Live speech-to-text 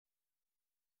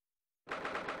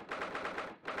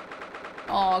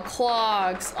Oh,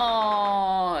 clocks.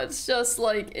 Oh, it's just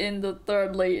like in the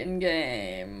third Layton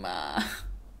game.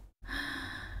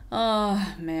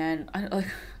 Oh, man.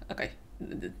 Okay.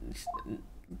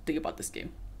 Think about this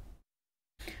game.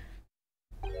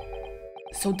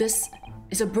 So this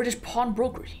is a British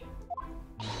pawnbrokery.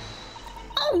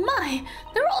 Oh my!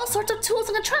 There are all sorts of tools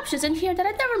and contraptions in here that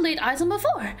I've never laid eyes on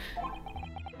before.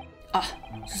 Ah,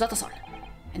 Susato-san.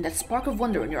 And that spark of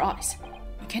wonder in your eyes.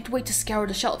 You can't wait to scour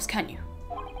the shelves, can you?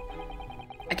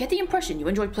 I get the impression you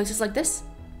enjoy places like this.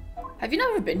 Have you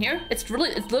never been here? It's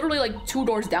literally like 2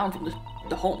 doors down from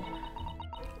the home.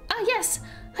 Ah, yes.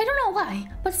 I don't know why,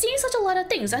 but seeing such a lot of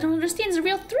things I don't understand is a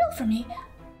real thrill for me.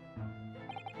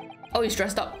 Oh, he's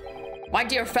dressed up. My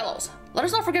dear fellows, let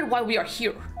us not forget why we are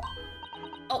here.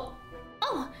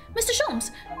 Oh, Mr.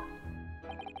 Sholmes.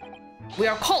 We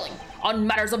are calling on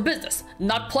matters of business,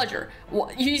 not pleasure.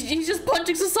 He's just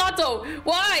punching Susato.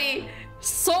 Why?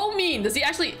 So mean. Does he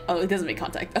actually? Oh, it doesn't make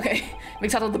contact. Okay.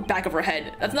 Makes out of the back of her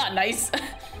head. That's not nice.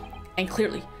 And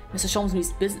clearly, Mr. Sholmes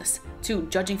means business, too,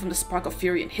 judging from the spark of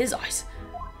fury in his eyes.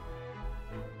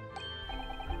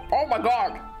 Oh my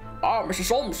god. Mr.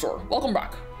 Sholmes, sir. Welcome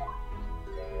back.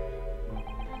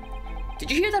 Did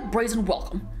you hear that brazen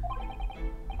welcome?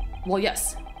 Well,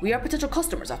 yes. We are potential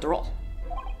customers, after all.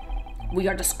 We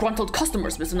are disgruntled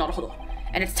customers, Mr. Naruhodo,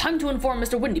 and it's time to inform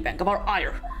Mr. Windybank of our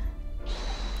ire.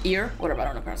 Ear? Whatever, I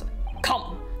don't know how to pronounce it.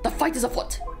 Come! The fight is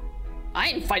afoot! I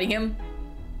ain't fighting him!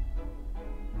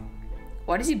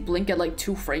 Why does he blink at like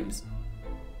 2 frames?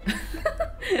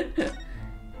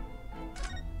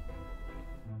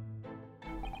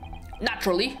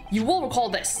 Naturally, you will recall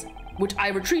this, which I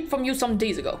retrieved from you some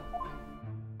days ago.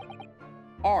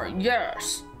 Ah,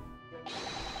 yes.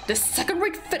 This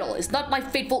second-rate fiddle is not my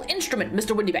fateful instrument,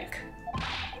 Mr. Windybank.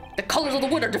 The colors of the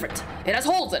wood are different. It has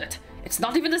holes in it. It's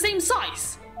not even the same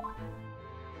size.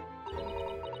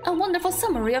 A wonderful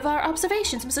summary of our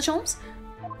observations, Mr. Sholmes.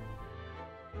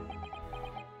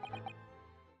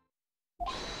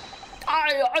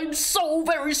 I'm so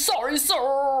very sorry, sir.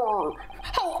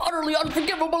 How utterly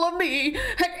unforgivable of me.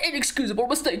 An inexcusable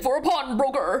mistake for a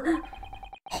pawnbroker.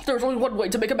 There's only one way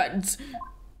to make amends.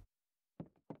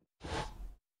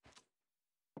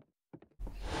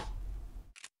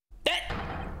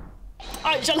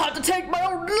 I shall have to take my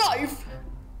own life!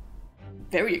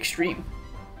 Very extreme.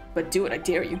 But do it, I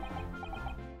dare you.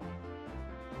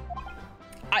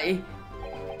 I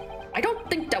don't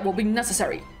think that will be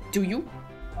necessary, do you?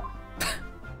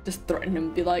 Just threaten him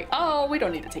and be like, oh, we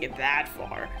don't need to take it that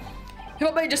far. If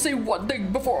I may just say one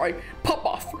thing before I pop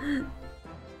off.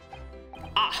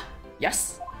 Ah,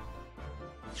 yes?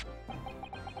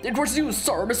 It was you,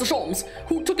 sir, Mr. Sholmes,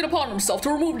 who took it upon himself to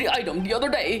remove the item the other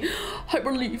day, I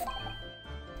believe.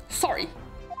 Sorry.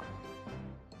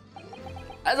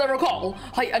 As I recall,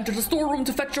 I entered the storeroom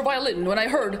to fetch your violin when I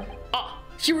heard,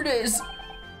 here it is.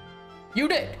 You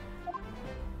did.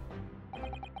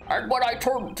 And when I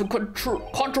turned to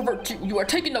controvert you are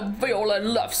taking the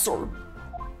violin left, sir.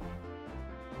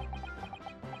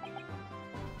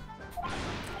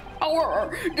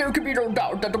 However, there can be no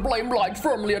doubt that the blame lied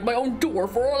firmly at my own door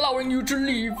for allowing you to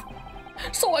leave.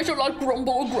 So I shall not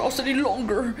grumble or grouse any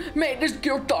longer. May this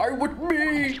guilt die with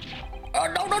me.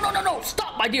 No,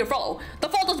 stop, my dear fellow. The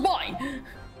fault is mine.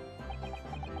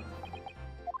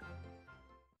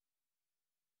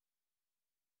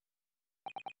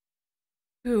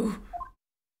 Ooh.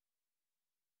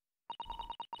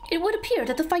 It would appear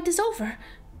that the fight is over.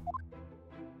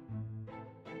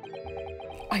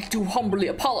 I do humbly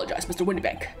apologize, Mr.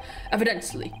 Windybank.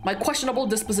 Evidently, my questionable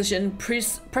disposition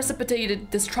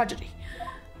precipitated this tragedy.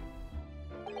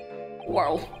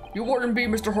 Well, you wouldn't be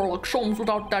Mr. Herlock Sholmes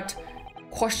without that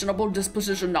questionable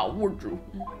disposition now, would you?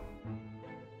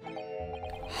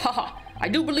 Haha, I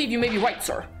do believe you may be right,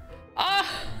 sir.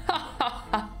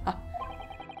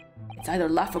 It's either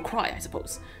laugh or cry, I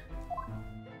suppose.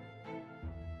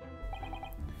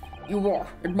 You are,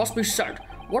 it must be said,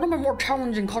 one of my more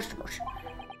challenging customers.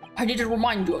 I need to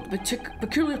remind you of the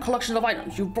peculiar collection of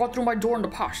items you've brought through my door in the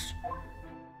past.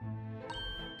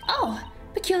 Oh,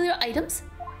 peculiar items?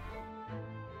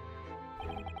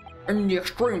 In the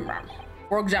extreme, ma'am.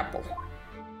 For example,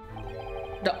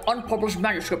 the unpublished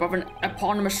manuscript of an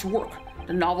eponymous work,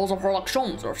 the novels of Herlock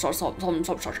Sholmes, or some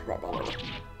such blah, blah, blah.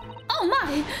 Oh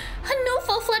my! A new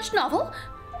full-fledged novel?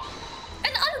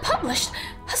 And unpublished?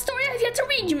 A story I've yet to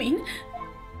read, you mean?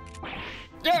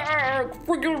 Yeah,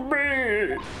 forgive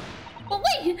me! But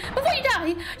wait! Before you die,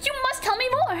 you must tell me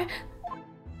more!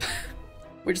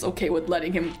 We're just okay with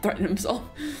letting him threaten himself.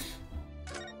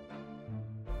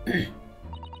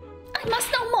 I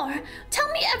must know more! Tell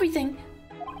me everything!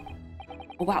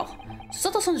 Oh, wow.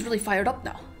 Susato-san's really fired up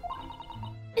now.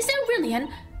 Is there really an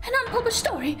unpublished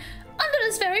story under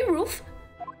this very roof?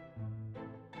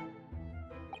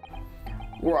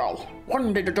 Well,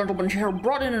 one day the gentleman here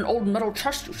brought in an old metal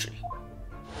chest, you see.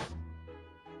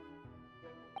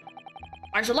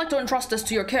 I should like to entrust this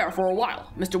to your care for a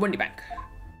while, Mr. Windybank.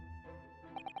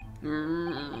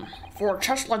 For a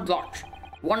chest like that,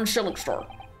 1 shilling store,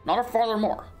 not a farther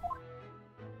more.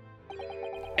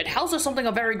 It houses something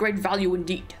of very great value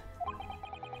indeed.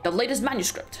 The latest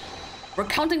manuscript,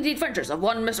 recounting the adventures of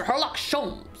one Mr. Herlock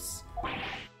Sholmes.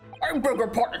 I beg your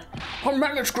pardon, a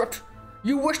manuscript?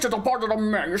 You wish to depart a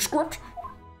manuscript?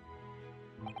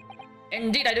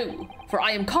 Indeed I do, for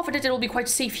I am confident it will be quite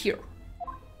safe here.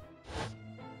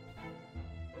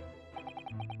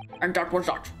 And that was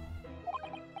that.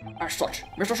 As such,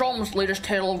 Mr. Sholmes' latest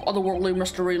tale of otherworldly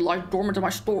mystery lies dormant in my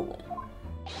storeroom.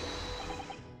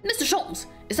 Mr. Sholmes,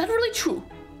 is that really true?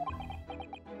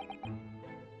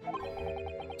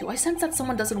 Do I sense that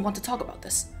someone doesn't want to talk about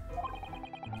this?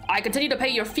 I continue to pay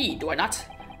your fee, do I not?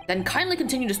 Then kindly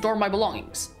continue to store my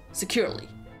belongings securely.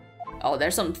 Oh,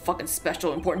 there's some fucking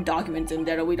special important documents in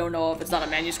there that we don't know if it's not a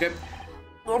manuscript.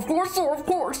 Of course, sir, of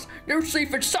course. They're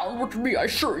safe and sound with me, I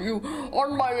assure you,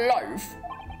 on my life.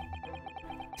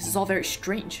 This is all very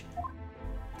strange.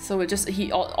 So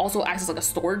he also acts as like a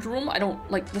storage room. I don't,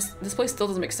 like, this place still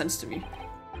doesn't make sense to me.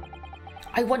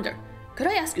 I wonder, could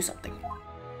I ask you something?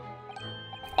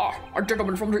 Ah, a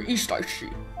gentleman from the east, I see.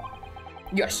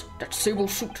 Yes, that sable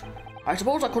suit. I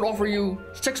suppose I could offer you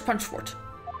 6 pence for it.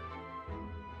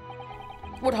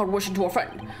 Without wishing to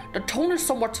offend, the tone is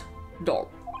somewhat dull.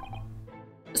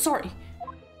 Sorry.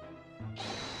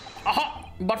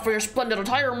 Aha! But for your splendid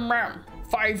attire, ma'am,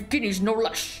 5 guineas no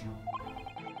less.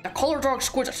 The colors are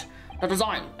exquisite, the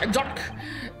design exotic.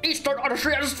 Eastern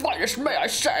artistry at its finest, may I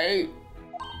say.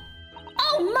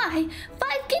 Oh my!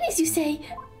 5 guineas, you say?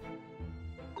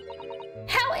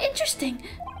 How interesting.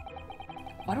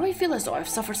 Why do I feel as though I've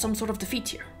suffered some sort of defeat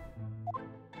here?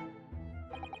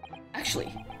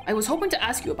 Actually, I was hoping to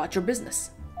ask you about your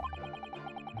business.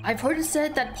 I've heard it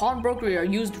said that pawnbrokery are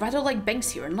used rather like banks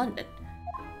here in London.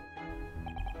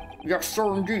 Yes,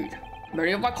 sir, indeed.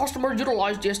 Many of my customers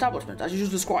utilize the establishment as you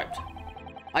described.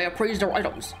 I appraise their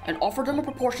items and offer them a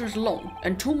proportionate loan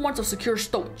and 2 months of secure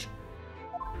stowage.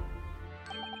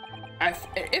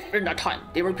 If in that time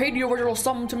they repay the original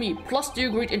sum to me plus the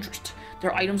agreed interest,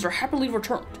 their items are happily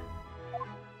returned.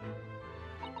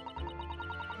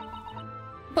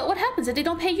 But what happens if they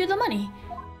don't pay you the money?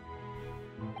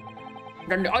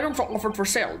 Then the items are offered for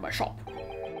sale in my shop,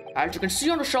 as you can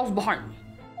see on the shelves behind me.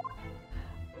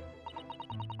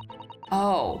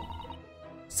 Oh.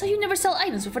 So you never sell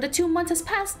items before the 2 months has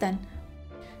passed then?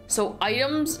 So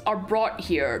items are brought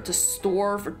here to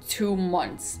store for 2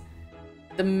 months.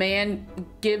 The man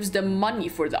gives them money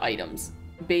for the items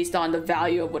based on the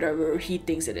value of whatever he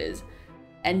thinks it is.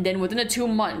 And then within the 2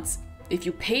 months, if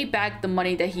you pay back the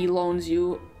money that he loans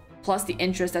you plus the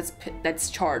interest that's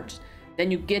charged, then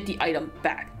you get the item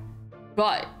back.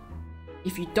 But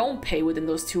if you don't pay within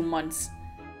those 2 months,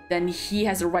 then he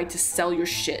has the right to sell your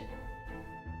shit.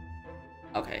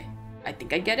 Okay, I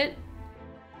think I get it.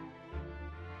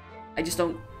 I just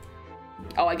don't.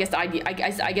 Oh, I guess the idea. I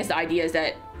guess the idea is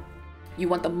that you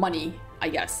want the money. I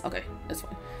guess. Okay, that's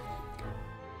fine.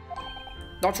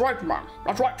 That's right, ma'am.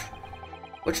 That's right.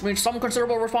 Which means some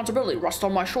considerable responsibility rests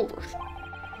on my shoulders.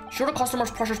 Should a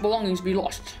customer's precious belongings be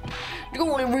lost, the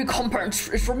only recompense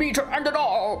is for me to end it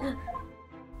all.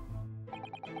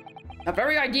 The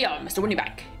very idea, Mr.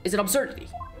 Windybank, is an absurdity.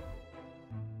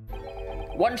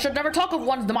 One should never talk of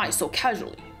one's demise so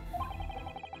casually.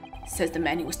 Says the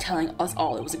man who was telling us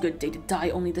all it was a good day to die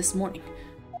only this morning.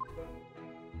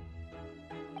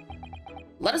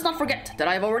 Let us not forget that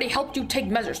I have already helped you take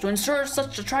measures to ensure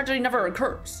such a tragedy never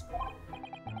occurs.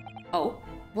 Oh,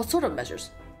 what sort of measures?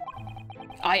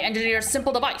 I engineered a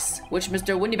simple device, which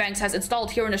Mr. Windybanks has installed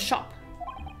here in his shop.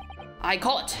 I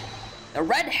call it the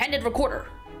red-handed recorder.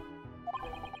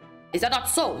 Is that not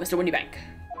so, Mr. Windybank?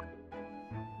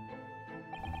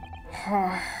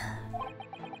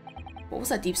 What was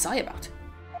that deep sigh about?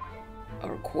 A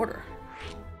recorder?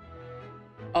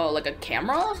 Oh, like a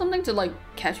camera or something to like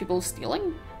catch people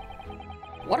stealing?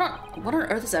 What on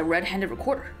earth is a red-handed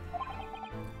recorder?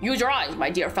 Use your eyes, my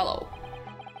dear fellow.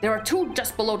 There are 2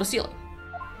 just below the ceiling.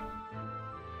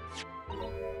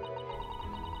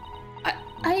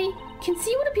 I can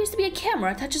see what appears to be a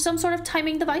camera attached to some sort of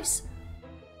timing device.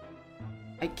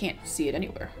 I can't see it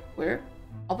anywhere. Where?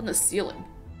 Up in the ceiling.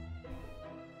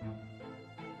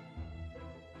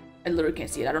 I literally can't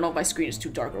see it. I don't know if my screen is too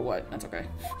dark or what. That's okay.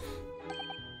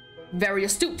 Very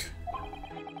astute.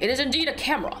 It is indeed a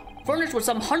camera, furnished with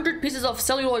some 100 pieces of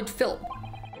celluloid film.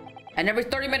 And every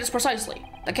 30 minutes precisely,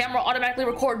 the camera automatically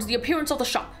records the appearance of the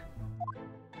shop.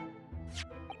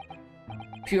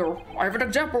 Here, I have an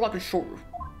example I can show you.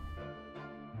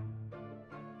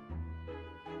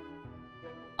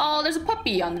 Oh, there's a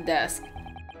puppy on the desk.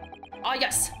 Ah,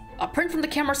 yes. A print from the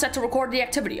camera set to record the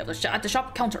activity of at the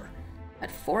shop counter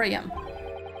at 4 a.m.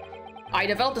 I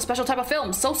developed a special type of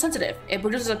film so sensitive, it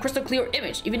produces a crystal clear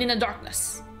image even in the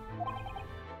darkness.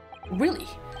 Really?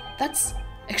 That's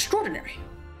extraordinary.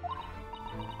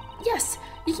 Yes,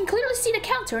 you can clearly see the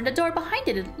counter and the door behind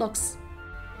it, it looks.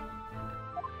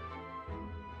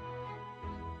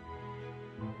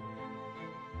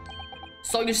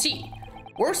 So you see,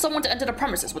 were someone to enter the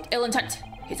premises with ill intent,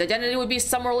 his identity would be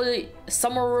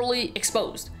summarily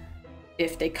exposed.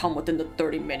 If they come within the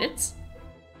 30 minutes.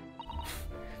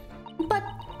 But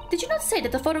did you not say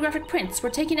that the photographic prints were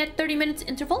taken at 30 minutes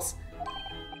intervals?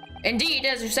 Indeed,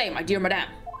 as you say, my dear madame.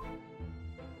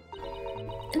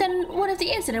 Then what if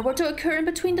the incident were to occur in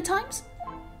between the times?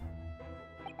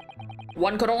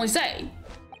 One could only say,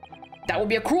 that would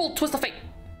be a cruel twist of fate.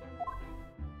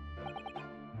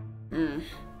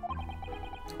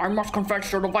 I must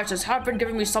confess your devices have been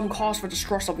giving me some cause for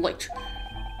distress of late.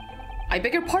 I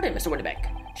beg your pardon, Mr. Winnebeck.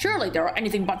 Surely they are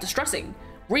anything but distressing.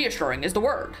 Reassuring is the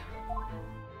word.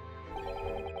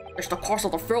 It's the cost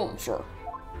of the film, sir.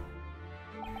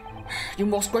 You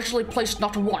most graciously placed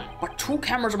not one, but 2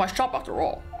 cameras in my shop after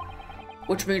all.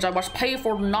 Which means I must pay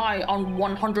for nigh on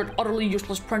 100 utterly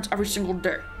useless prints every single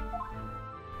day.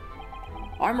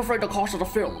 I'm afraid the cost of the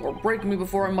film will break me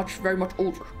before I'm very much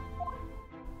older.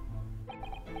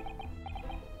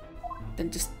 Then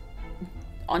just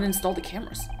uninstall the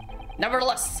cameras.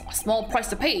 Nevertheless, a small price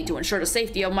to pay to ensure the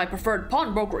safety of my preferred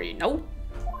pawnbroker, you know?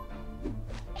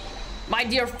 My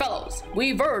dear fellows,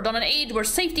 we verge on an age where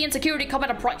safety and security come at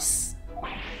a price.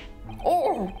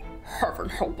 Oh, heaven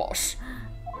help us.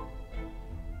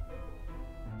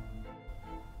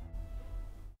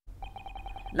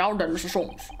 Now then, Mr.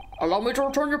 Sholmes, allow me to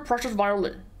return your precious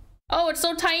violin. Oh, it's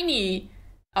so tiny.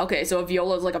 Okay, so a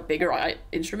viola is like a bigger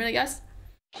instrument, I guess.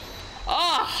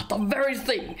 Ah, the very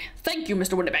thing. Thank you,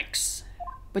 Mr. Winnebeck.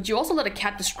 But you also let a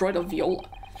cat destroy the viola.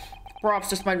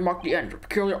 Perhaps this might mark the end of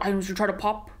peculiar items you try to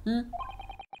pop,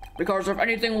 Because if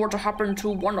anything were to happen to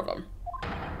one of them,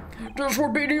 this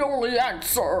would be the only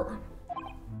answer.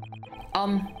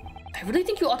 I really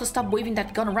think you ought to stop waving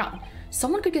that gun around.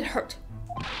 Someone could get hurt.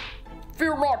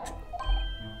 Fear not.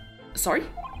 Sorry?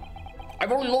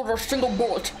 I've only loaded a single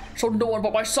bullet, so no one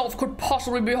but myself could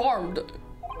possibly be harmed.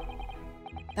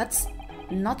 That's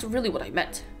not really what I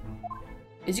meant.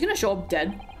 Is he gonna show up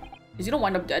dead? Is he gonna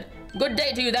wind up dead? Good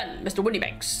day to you then, Mr.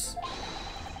 Winnebanks.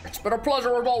 It's been a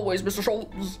pleasure as always, Mr.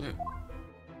 Sholmes.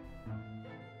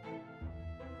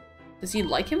 Does he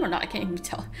like him or not? I can't even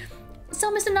tell.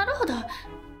 So, Mr. Naruhodo,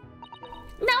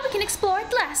 now we can explore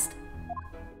at last.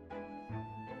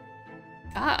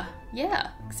 Ah,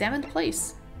 yeah. Examine the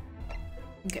place.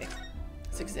 Okay.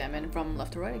 Let's examine from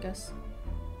left to right, I guess.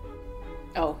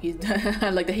 Oh, he's I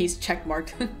like that he's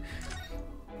checkmarked.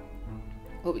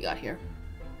 What we got here?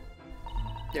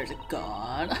 There's a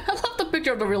gun. I love the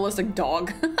picture of the realistic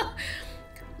dog.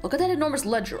 Look at that enormous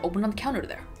ledger open on the counter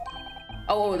there.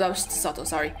 Oh, that was Susato,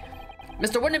 sorry.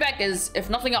 Mr. Winnebeck is, if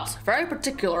nothing else, very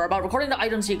particular about recording the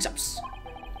items he accepts.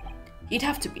 He'd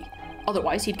have to be.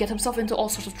 Otherwise, he'd get himself into all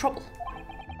sorts of trouble.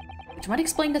 Which might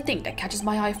explain the thing that catches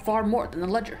my eye far more than the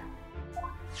ledger.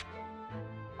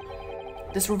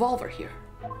 This revolver here.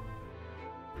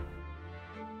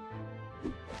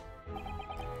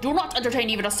 Do not entertain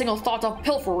even a single thought of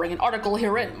pilfering an article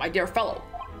herein, my dear fellow.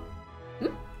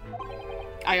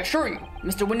 I assure you,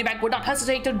 Mr. Winnebeck would not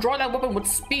hesitate to draw that weapon with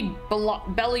speed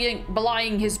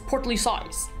belying his portly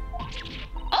size.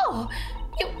 Oh,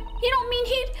 you don't mean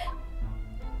he'd...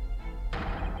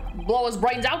 Blow his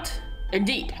brains out?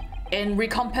 Indeed. In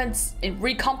recompense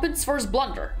for his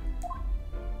blunder.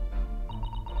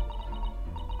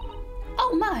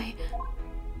 Oh my.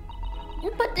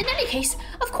 But in any case,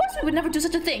 of course we would never do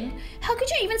such a thing. How could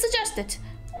you even suggest it?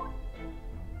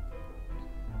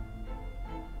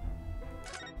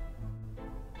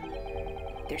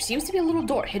 There seems to be a little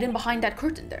door hidden behind that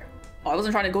curtain there. Oh, I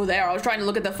wasn't trying to go there. I was trying to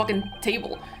look at the fucking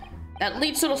table. That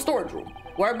leads to the storage room,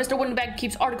 where Mr. Winnebeck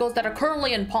keeps articles that are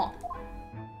currently in pawn.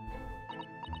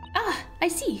 Ah, I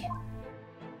see.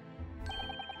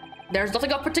 There's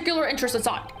nothing of particular interest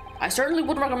inside. I certainly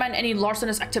wouldn't recommend any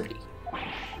larcenous activity.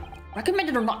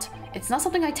 Recommended or not, it's not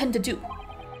something I tend to do.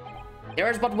 There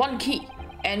is but one key,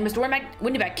 and Mr.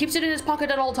 Winnebeck keeps it in his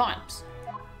pocket at all times.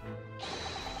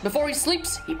 Before he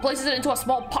sleeps, he places it into a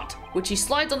small pot, which he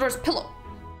slides under his pillow.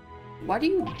 Why do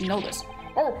you know this?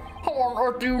 Oh, how on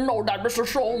earth do you know that, Mr.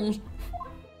 Sholmes?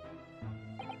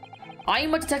 I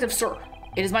am a detective, sir.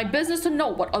 It is my business to know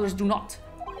what others do not.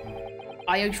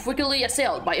 I am frequently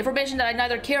assailed by information that I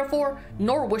neither care for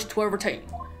nor wish to retain.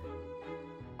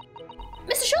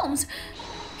 Mr. Sholmes,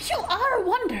 you are a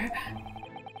wonder.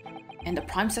 And the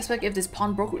prime suspect if this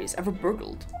pawnbroker is ever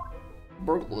burgled.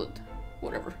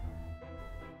 Whatever.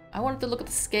 I wanted to look at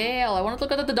the scale. I wanted to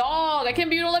look at the dog. I can't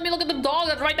believe you don't let me look at the dog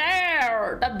that's right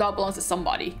there. That dog belongs to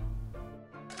somebody.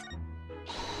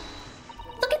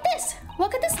 Look at this.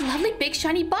 What could this lovely big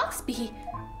shiny box be?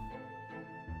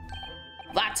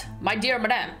 That, my dear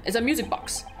madame, is a music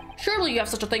box. Surely you have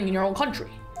such a thing in your own country.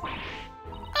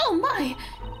 Oh my.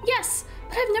 Yes,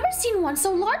 but I've never seen one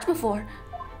so large before.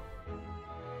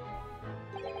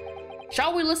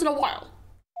 Shall we listen a while?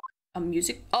 A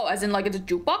music? Oh, as in like it's a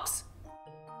jukebox?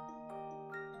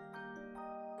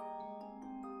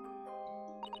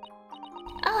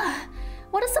 Ah,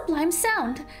 what a sublime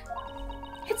sound.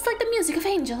 It's like the music of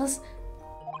angels.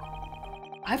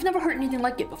 I've never heard anything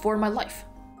like it before in my life.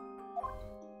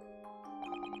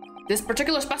 This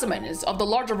particular specimen is of the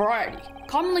larger variety,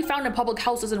 commonly found in public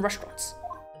houses and restaurants.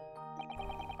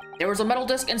 There is a metal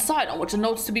disc inside on which the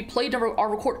notes to be played are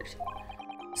recorded.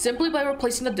 Simply by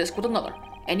replacing the disc with another,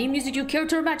 any music you care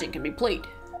to imagine can be played.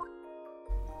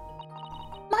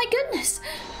 My goodness,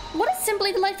 what a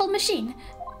simply delightful machine.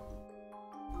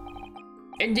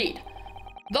 Indeed.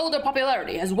 Though their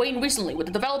popularity has waned recently with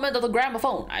the development of the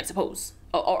gramophone, I suppose.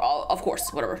 Of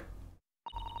course, whatever.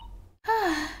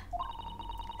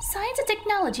 Science and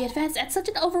technology advance at such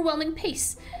an overwhelming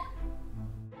pace.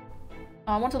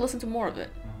 I want to listen to more of it.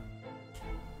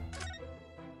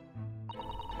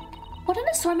 What an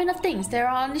assortment of things there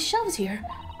are on the shelves here.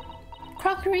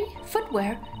 Crockery,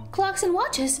 footwear, clocks and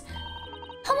watches.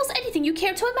 Almost anything you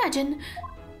care to imagine.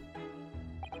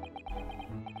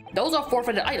 Those are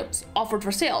forfeited items, offered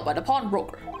for sale by the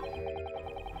pawnbroker.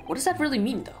 What does that really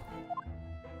mean, though?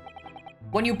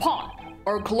 When you pawn,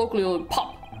 or colloquially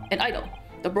pop, an item,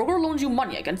 the broker loans you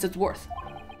money against its worth.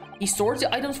 He stores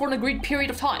the items for an agreed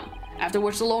period of time, after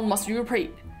which the loan must be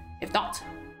repaid. If not,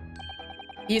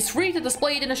 he is free to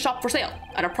display it in a shop for sale,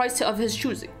 at a price of his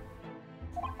choosing.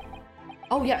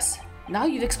 Oh yes, now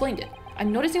you've explained it.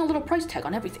 I'm noticing a little price tag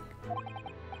on everything.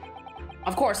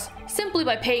 Of course, simply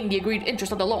by paying the agreed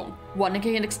interest of the loan, one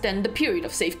can extend the period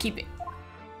of safekeeping.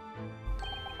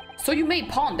 So you may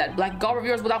pawn that black garb of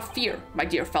yours without fear, my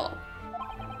dear fellow.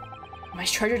 My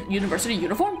treasured university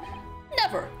uniform?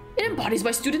 Never! It embodies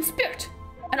my student spirit.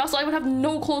 And also I would have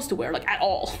no clothes to wear, like, at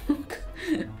all.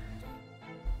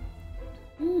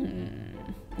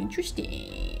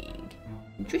 Interesting.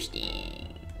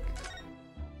 Interesting.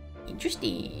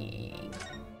 Interesting.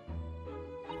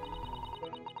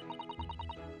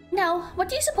 Now, what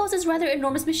do you suppose this rather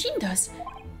enormous machine does?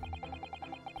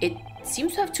 It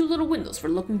seems to have two little windows for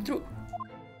looking through.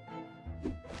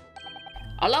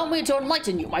 Allow me to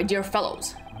enlighten you, my dear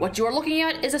fellows. What you are looking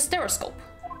at is a stereoscope.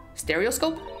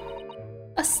 Stereoscope?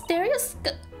 A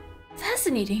stereoscope?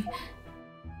 Fascinating.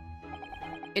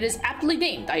 It is aptly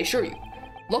named, I assure you.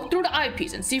 Look through the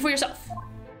eyepiece and see for yourself.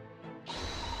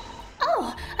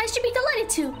 Oh, I should be delighted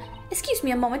to. Excuse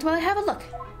me a moment while I have a look.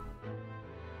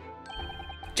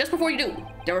 Just before you do,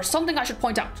 there is something I should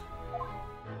point out.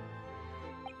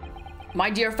 My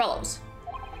dear fellows,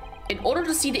 in order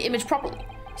to see the image properly,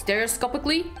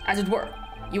 stereoscopically, as it were,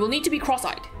 you will need to be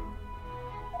cross-eyed.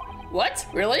 What?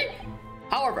 Really?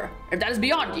 However, if that is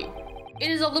beyond you, it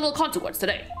is of little consequence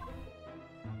today.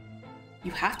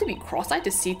 You have to be cross-eyed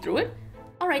to see through it?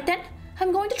 Alright then,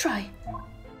 I'm going to try.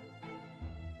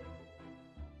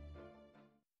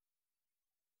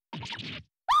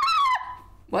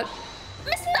 What?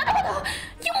 Mr. Naruhodo,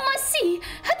 you must see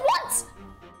at once!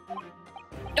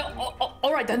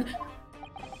 Alright then.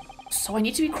 So I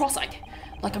need to be cross-eyed,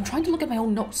 like I'm trying to look at my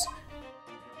own nose.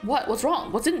 What? What's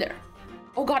wrong? What's in there?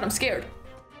 Oh god, I'm scared.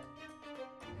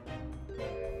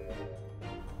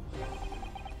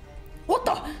 What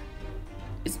the?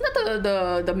 Isn't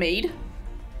that the maid?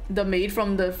 The maid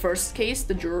from the first case,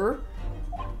 the juror?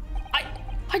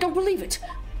 I don't believe it.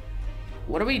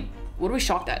 What are we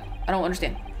shocked at? I don't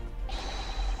understand.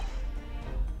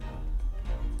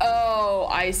 Oh,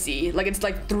 I see. Like it's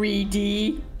like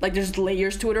 3D. Like there's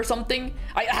layers to it or something.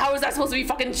 How is that supposed to be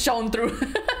fucking shown through?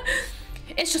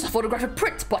 It's just a photographic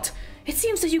print, but it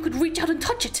seems that you could reach out and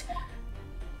touch it.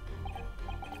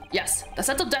 Yes, the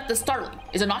sense of depth is startling,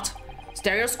 is it not?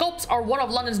 Stereoscopes are one of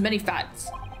London's many fads.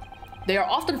 They are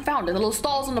often found in little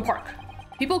stalls in the park.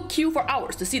 People queue for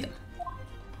hours to see them.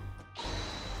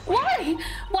 Why?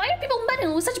 Why are people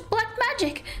meddling with such black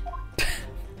magic?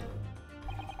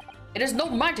 It is no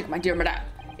magic, my dear madame.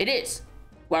 It is,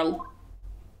 well,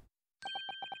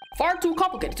 far too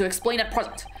complicated to explain at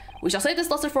present. We shall save this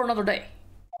lesson for another day.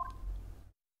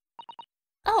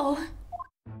 Oh.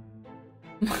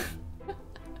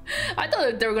 I thought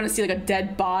that they were gonna see like a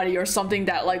dead body or something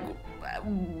that like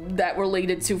that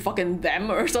related to fucking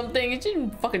them or something. It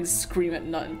didn't fucking scream at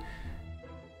none.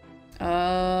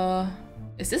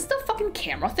 Is this the fucking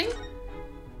camera thing?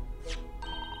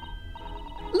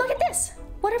 Look at this.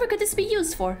 Whatever could this be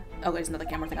used for? Okay, it's not the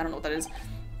camera thing. I don't know what that is.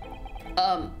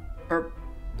 Or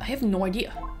I have no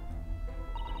idea.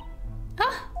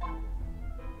 Huh?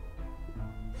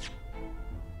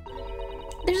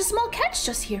 There's a small catch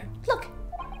just here. Look.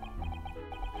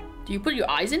 Do you put your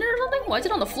eyes in it or something? Why is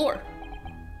it on the floor?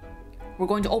 We're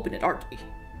going to open it, aren't we?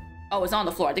 Oh, it's not on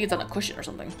the floor. I think it's on a cushion or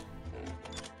something.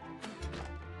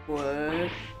 What?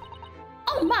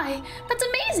 Oh my, that's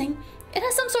amazing. It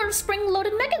has some sort of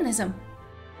spring-loaded mechanism.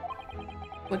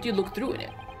 What do you look through in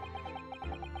it?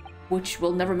 Which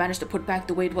we'll never manage to put back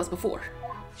the way it was before.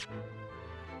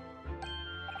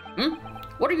 Hmm?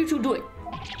 What are you two doing?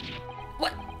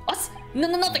 What? Us? No,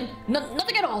 nothing.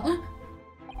 Nothing at all.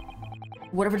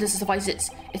 Whatever this device is,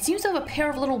 it seems to have a pair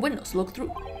of little windows to look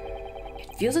through.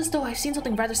 It feels as though I've seen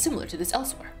something rather similar to this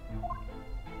elsewhere.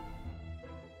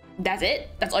 That's it?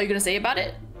 That's all you're gonna say about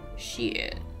it?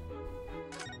 Shit.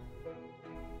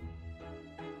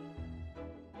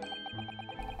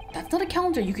 That's not a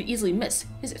calendar you could easily miss,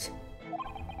 is it?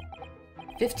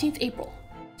 15th April.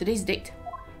 Today's date.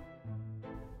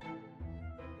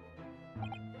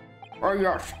 Oh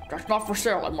yes, that's not for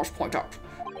sale, I must point out.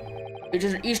 It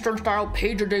is an Eastern-style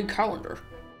page-a-day calendar.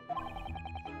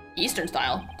 Eastern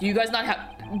style? Do you guys not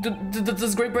have...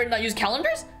 Does Great Britain not use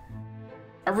calendars?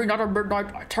 Every night at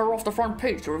midnight, I tear off the front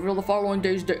page to reveal the following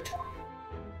day's date.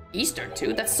 Eastern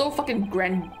too? That's so fucking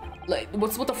grand. Like,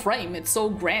 what's with the frame? It's so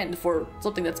grand for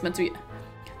something that's meant to be...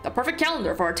 The perfect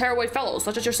calendar for our tearaway fellows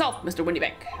such as yourself, Mr.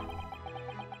 Windybank.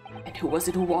 And who was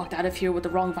it who walked out of here with the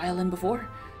wrong violin before?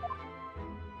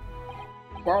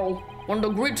 Well, when the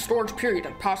agreed storage period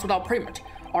had passed without payment,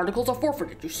 articles are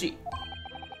forfeited, you see.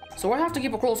 So I have to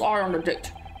keep a close eye on the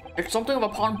date. It's something of a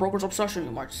pawnbroker's obsession,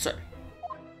 you might say.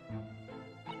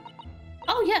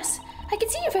 Oh yes, I can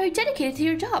see you're very dedicated to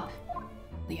your job.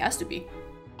 He has to be.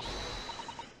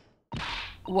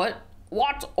 What?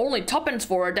 What? Only tuppence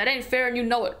for it? That ain't fair and you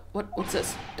know it. What's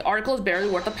this? The article is barely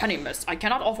worth a penny, miss. I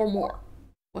cannot offer more.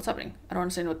 What's happening? I don't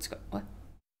understand what's going... What?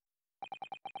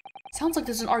 Sounds like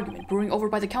there's an argument brewing over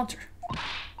by the counter.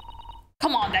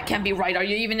 Come on, that can't be right. Are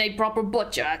you even a proper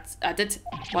butcher at it?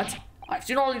 What? I've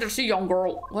seen only to see, young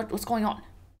girl. What's going on?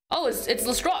 Oh, it's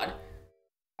Lestrade.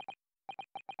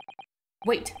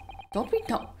 Wait, don't we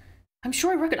know? I'm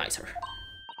sure I recognize her.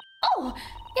 Oh,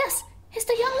 yes, it's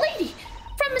the young lady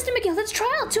from Mr. McGillicud's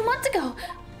trial 2 months ago.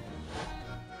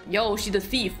 Yo, she's a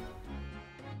thief.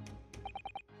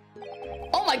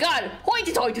 Oh my god,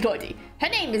 hoity-toity-toity. Her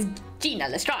name is Gina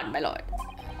Lestrade, my lord.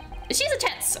 She's a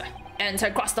chance, sir, and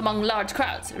her crossed among large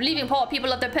crowds, relieving poor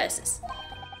people of their purses.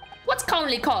 What's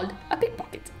commonly called a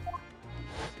pickpocket.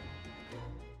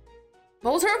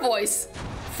 What was her voice?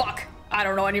 Fuck, I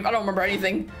don't know I don't remember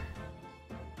anything.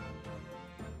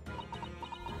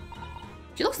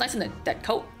 She looks nice in that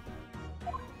coat.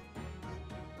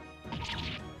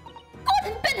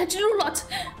 Gordon Bennett, you lot.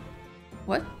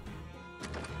 What?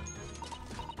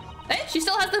 Hey, she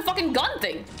still has the fucking gun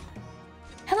thing.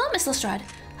 Hello, Miss Lestrade.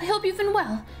 I hope you've been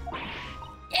well.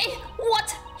 Eh,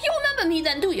 what? You remember me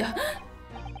then, do you?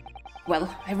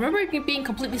 Well, I remember it being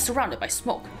completely surrounded by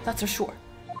smoke, that's for sure.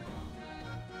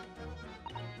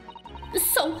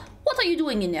 So, what are you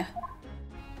doing in there?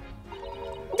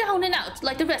 Down and out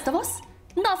like the rest of us?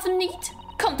 Nothing neat?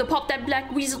 Come to pop that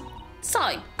black weasel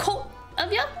side coat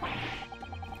of ya?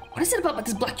 What is it about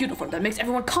this black uniform that makes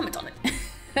everyone comment on it?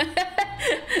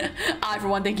 I, for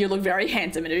one, think you look very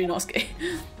handsome in Ryunosuke.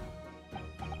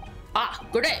 Ah,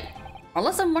 good day.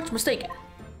 Unless I'm much mistaken.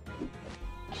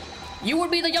 You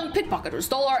would be the young pickpocket who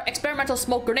stole our experimental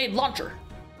smoke grenade launcher.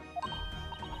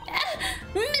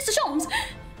 Mr. Sholmes!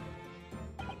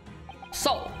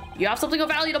 So, you have something of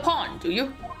value to pawn, do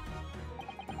you?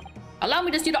 Allow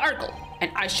me to see the article,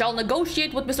 and I shall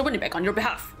negotiate with Mr. Windybank on your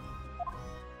behalf.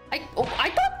 I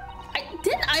thought...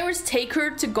 Didn't Iris take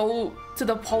her to go to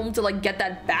the home to, like, get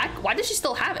that back? Why does she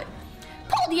still have it?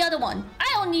 Pull the other one. I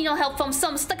don't need no help from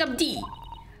some stuck-up D.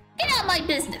 Get out of my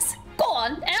business. Go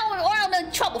on, or I'm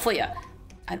in trouble for you.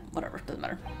 Whatever, doesn't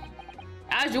matter.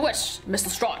 As you wish, Mr.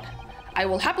 Lestrade. I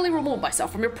will happily remove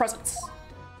myself from your presence.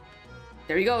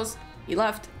 There he goes. He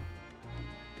left.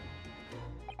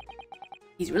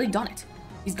 He's really done it.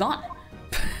 He's gone.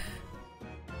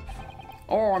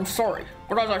 Oh, I'm sorry,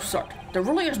 but as I said, there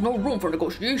really is no room for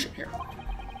negotiation here.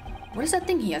 What is that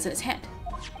thing he has in his hand?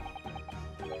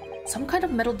 Some kind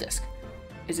of metal disc.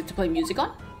 Is it to play music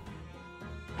on?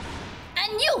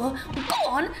 And you! Go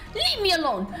on! Leave me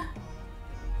alone!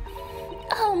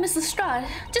 Oh, Miss Lestrade,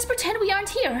 just pretend we aren't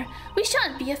here. We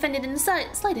shan't be offended in the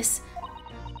slightest.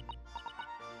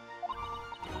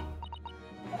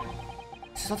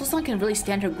 Susato-san can really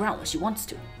stand her ground when she wants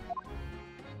to.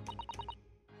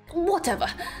 Whatever.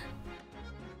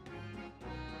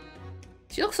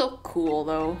 She looks so cool,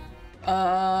 though.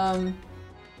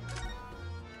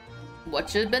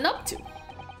 What you been up to?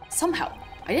 Somehow,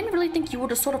 I didn't really think you were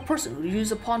the sort of person who'd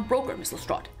use a pawnbroker, Miss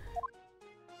Lestrade.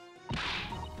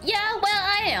 Yeah, well,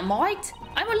 I am, alright?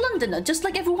 I'm a Londoner, just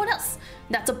like everyone else.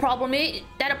 That's a problem,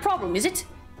 is it?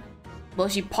 Well,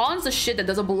 she pawns the shit that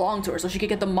doesn't belong to her so she can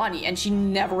get the money, and she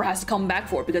never has to come back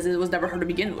for it because it was never her to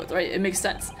begin with, right? It makes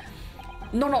sense.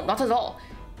 No, not at all.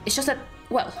 It's just that,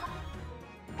 well...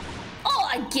 Oh,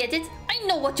 I get it. I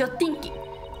know what you're thinking.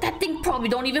 That thing probably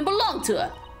don't even belong to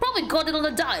her. Probably got it on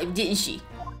the dive, didn't she?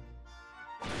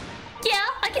 Yeah,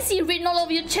 I can see it written all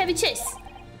over your Chevy Chase.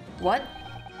 What?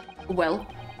 Well,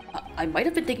 I might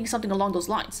have been thinking something along those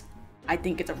lines. I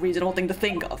think it's a reasonable thing to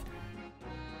think of.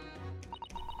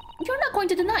 You're not going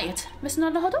to deny it, Miss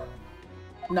Naruhodo?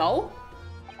 No?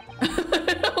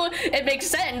 It makes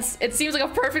sense. It seems like a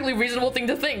perfectly reasonable thing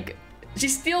to think. She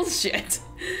steals shit.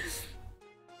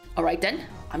 Alright then,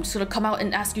 I'm just gonna come out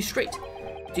and ask you straight.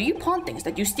 Do you pawn things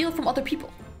that you steal from other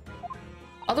people?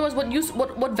 Otherwise,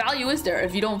 what value is there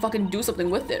if you don't fucking do something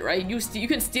with it, right? You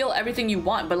can steal everything you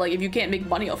want, but like if you can't make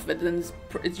money off of it, then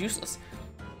it's useless.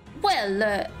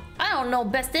 Well, I don't know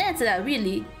best to answer that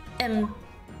really.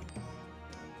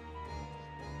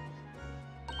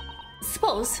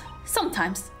 Suppose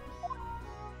sometimes.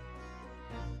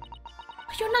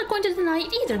 You're not going to deny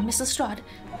it either, Miss Lestrade.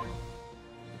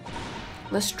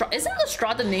 Isn't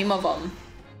Lestrade the name of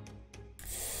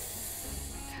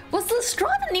Was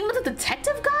Lestrade the name of the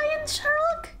detective guy in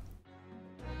Sherlock?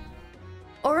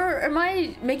 Or am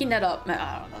I making that up?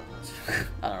 I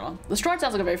don't know. Lestrade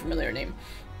sounds like a very familiar name.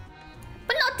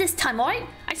 But not this time, alright?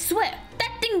 I swear,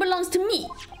 that thing belongs to me.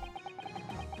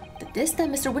 The disc that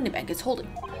Mr. Windybank is holding.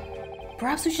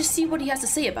 Perhaps we should see what he has to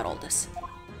say about all this.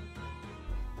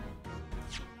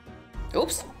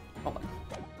 Oops. Hold on.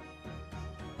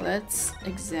 Let's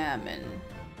examine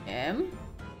him.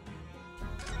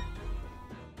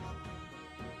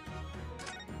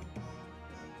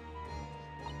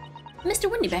 Mr.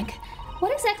 Windybank,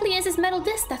 what exactly is this metal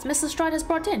disc that Miss Lestrade has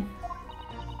brought in?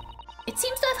 It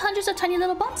seems to have hundreds of tiny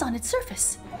little bumps on its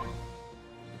surface.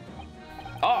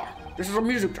 Ah, this is a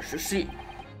music disc, you see.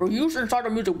 We're used inside a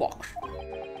music box.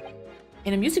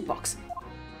 In a music box?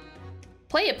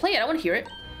 Play it, I want to hear it.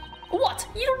 What?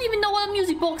 You don't even know what a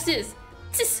music box is?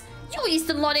 Sis, you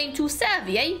Eastern lot ain't too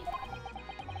savvy, eh?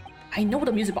 I know what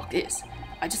a music box is.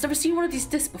 I just never seen one of these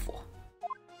discs before.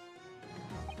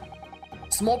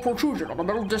 Small protrusion on the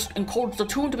metal disc encodes the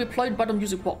tune to be played by the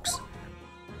music box.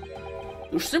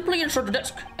 You simply insert the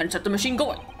disc and set the machine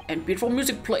going, and beautiful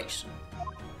music plays.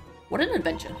 What an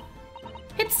invention.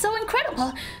 It's so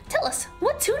incredible. Tell us,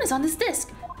 what tune is on this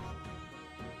disc?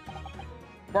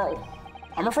 Well,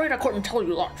 I'm afraid I couldn't tell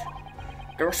you that.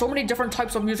 There are so many different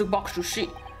types of music box you see.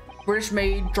 British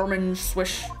made, German,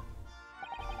 Swiss.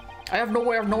 I have no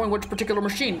way of knowing which particular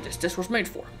machine this disc was made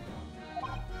for.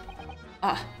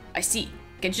 Ah, I see.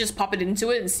 Can't you just pop it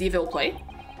into it and see if it'll play?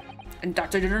 And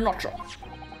that's it in a nutshell.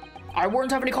 I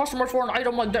wouldn't have any customers for an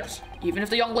item like this, even if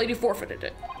the young lady forfeited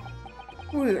it.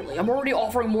 Really, I'm already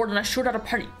offering more than I should at a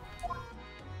penny.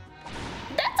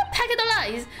 That's a packet of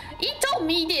lies. He told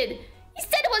me he did. He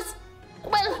said it was,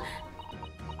 well...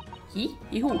 He?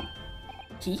 He who?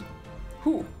 He?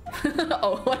 Who?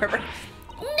 Oh, whatever.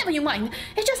 Never you mind.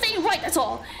 It just ain't right, that's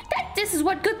all. This is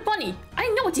what good money. I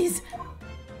know it is.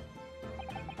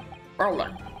 Well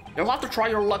then, you'll have to try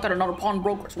your luck at another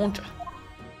pawnbroker's, won't you?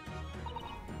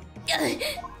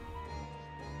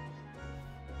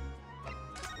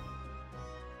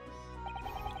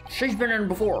 She's been in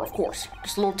before, of course.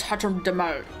 Just a little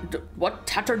tatterdemalion.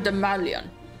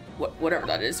 Whatever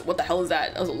that is. What the hell is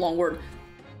that? That was a long word.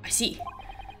 I see.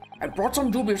 I brought some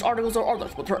dubious articles or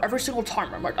others with her every single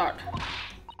time, I might add.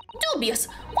 Dubious?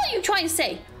 What are you trying to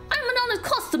say? I'm an honest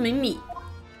customer, me.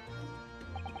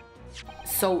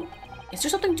 So, is there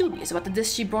something dubious about the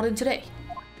disc she brought in today?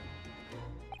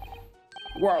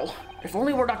 Well, if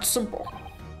only were that simple.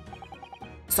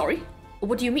 Sorry?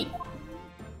 What do you mean?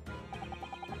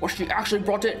 What she actually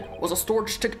brought in was a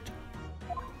storage ticket.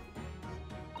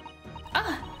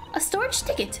 Ah, a storage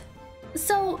ticket.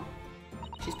 So...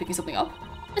 She's picking something up?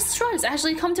 Mr. Strahd has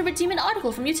actually come to redeem an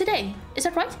article from you today. Is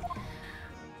that right?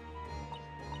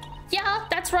 Yeah,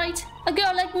 that's right. A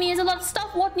girl like me has a lot of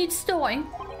stuff what needs storing.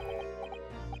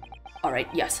 Alright,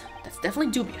 yes, that's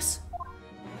definitely dubious.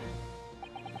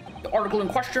 The article in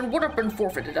question would have been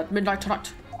forfeited at midnight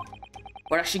tonight.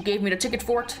 But as she gave me the ticket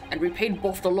for it and repaid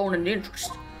both the loan and the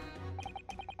interest,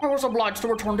 I was obliged to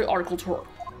return the article to her.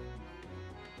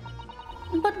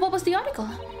 But what was the article?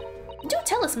 Do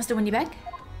tell us, Mr. Windyback.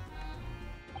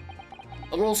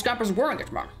 The little scamp is wearing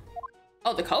it, ma'am.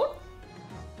 Oh, the coat?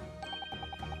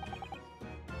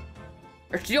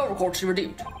 It's the overcoat she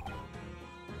redeemed.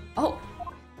 Oh.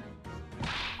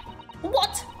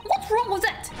 What? What's wrong with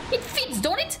that? It fits,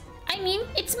 don't it? I mean,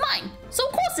 it's mine, so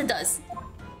of course it does.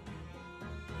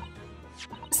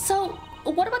 So,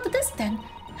 what about the disc then?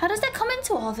 How does that come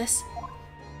into all this?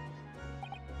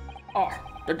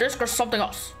 The disc is something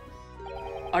else.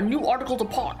 A new article to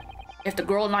pawn, if the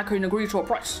girl and I can agree to a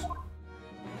price.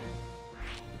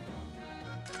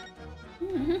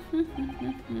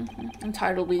 I'm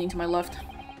tired of leaning to my left.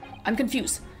 I'm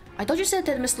confused. I thought you said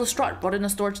that Miss Lestrade brought in a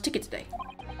storage ticket today.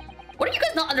 What are you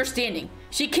guys not understanding?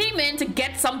 She came in to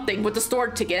get something with the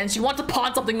storage ticket and she wants to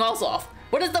pawn something else off.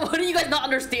 What are you guys not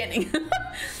understanding?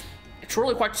 It's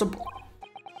really quite simple.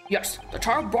 Yes, the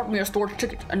child brought me a storage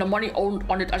ticket and the money owed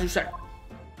on it as you said.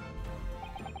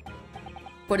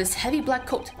 But his heavy black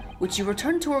coat, which you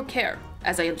returned to her care,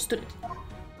 as I understood it.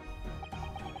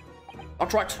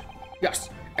 That's right. Yes,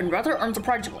 and rather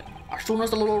unsurprisingly, as soon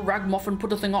as the little ragamuffin put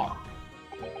the thing on,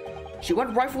 she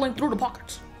went rifling through the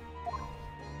pockets.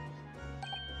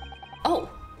 Oh,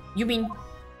 you mean...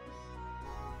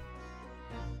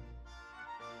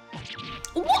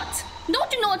 What?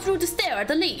 Don't you know it's rude to stare at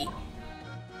the lady?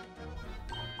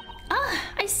 Ah,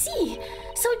 I see.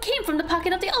 So it came from the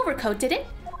pocket of the overcoat, did it?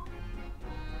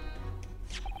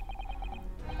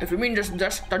 If you mean this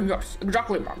desk, then yes,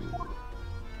 exactly, ma'am.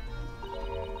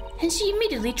 And she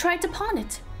immediately tried to pawn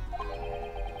it.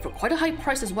 For quite a high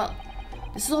price as well.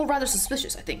 This is all rather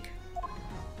suspicious, I think.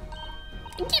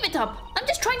 Give it up. I'm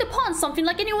just trying to pawn something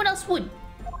like anyone else would.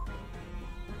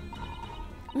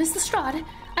 Miss Lestrade,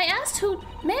 may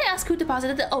I ask who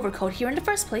deposited the overcoat here in the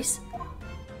first place?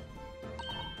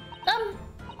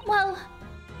 Well,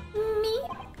 me?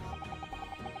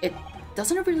 It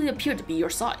doesn't really appear to be your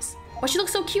size, but she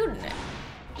looks so cute in it.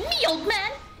 Me, old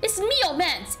man? It's me, old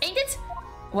man's, ain't it?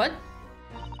 What?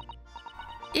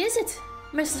 Is it,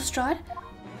 Miss Lestrade?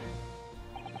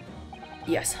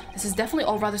 Yes, this is definitely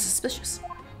all rather suspicious.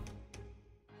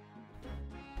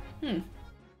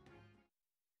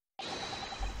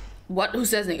 What? Who's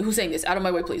saying this? Out of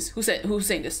my way, please. Who's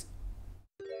saying this?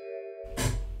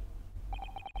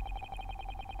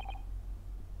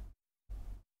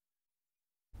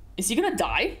 Is he gonna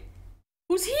die?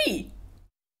 Who's he?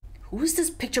 Who is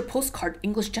this picture postcard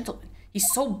English gentleman?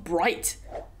 He's so bright.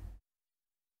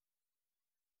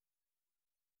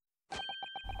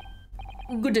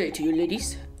 Good day to you,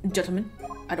 ladies, gentlemen.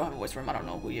 I don't have a voice for him. I don't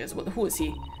know who he is. Who is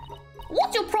he?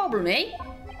 What's your problem, eh?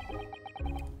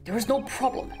 There is no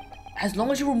problem. As long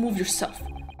as you remove yourself.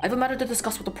 I have a matter to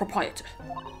discuss with the proprietor.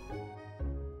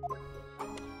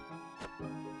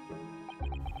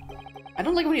 I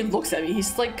don't like when he looks at me.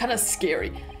 He's like kind of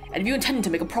scary. And if you intend to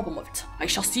make a problem of it, I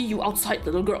shall see you outside,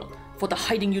 little girl, for the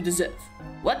hiding you deserve.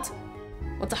 What?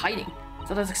 What's a hiding? Is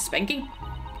that a spanking?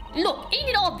 Look, ain't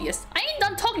it obvious? I ain't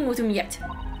done talking with him yet.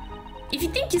 If you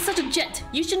think he's such a gent,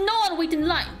 you should know how to wait in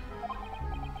line.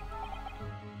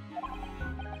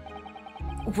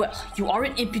 Well, you are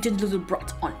an impudent little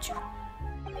brat, aren't you?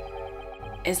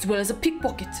 As well as a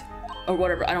pickpocket. Or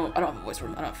whatever. I don't have a voice for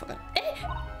him. I don't fucking...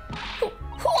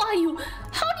 Who are you?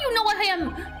 How do you know what I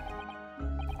am?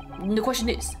 The question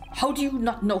is, how do you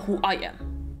not know who I am?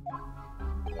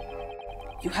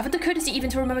 You haven't the courtesy even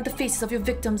to remember the faces of your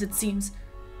victims, it seems.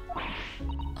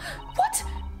 What?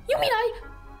 You mean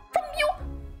from you?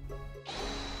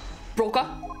 Broker?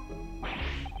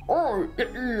 Oh,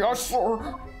 yes,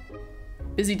 sir.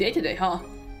 Busy day today, huh?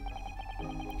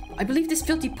 I believe this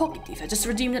filthy pocket thief has just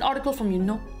redeemed an article from you,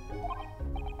 no?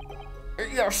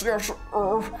 Yes.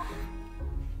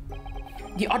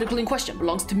 The article in question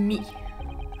belongs to me.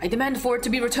 I demand for it to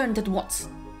be returned at once.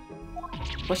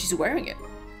 But she's wearing it.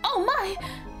 Oh my!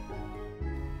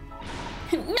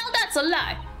 Now that's a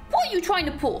lie. What are you trying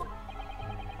to pull?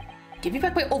 Give me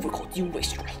back my overcoat, you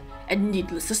wastrel. And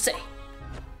needless to say.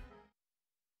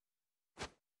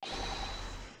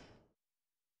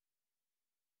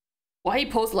 Why he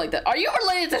posed like that? Are you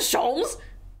related to Sholmes?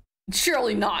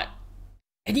 Surely not.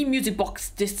 Any music box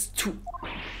this too.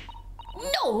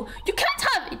 No, you can't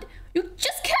have it. You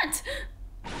just can't.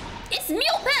 It's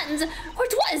Mio Pens, or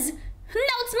it was.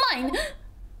 Now it's mine!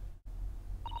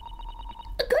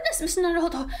 Goodness, Mr.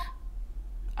 Naruhodo.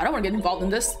 I don't want to get involved in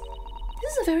this.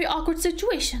 This is a very awkward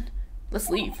situation. Let's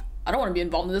leave. I don't want to be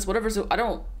involved in this, whatever, so I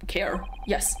don't care.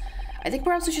 Yes. I think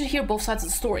perhaps we should hear both sides of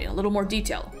the story in a little more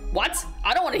detail. What?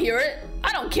 I don't want to hear it.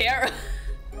 I don't care.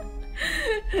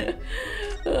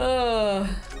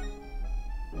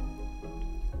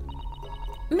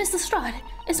 Mr. Strahd,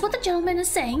 is what the gentleman is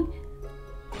saying?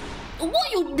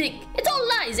 What you think? It's all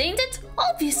lies, ain't it?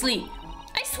 Obviously.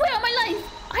 I swear on my life,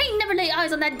 I ain't never laid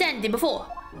eyes on that dandy before.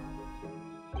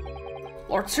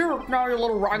 Let's hear it now, you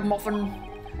little ragamuffin.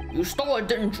 You stole it,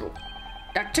 didn't you?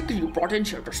 That ticket you brought in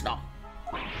here just now.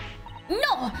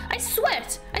 No, I swear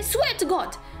it. I swear to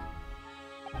God.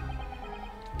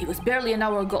 It was barely an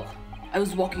hour ago. I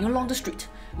was walking along the street,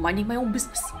 minding my own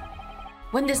business,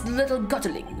 when this little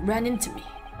gutterling ran into me.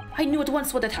 I knew at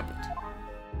once what had happened.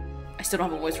 I still don't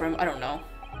have a voice for him, I don't know.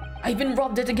 I've been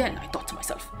robbed yet again, I thought to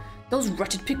myself. Those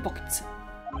wretched pickpockets.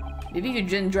 Maybe if you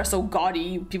didn't dress so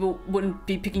gaudy, people wouldn't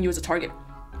be picking you as a target.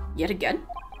 Yet again?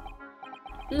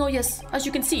 No, yes, as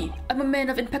you can see, I'm a man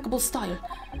of impeccable style.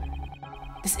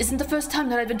 This isn't the first time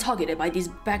that I've been targeted by these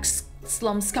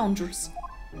back-slum scoundrels.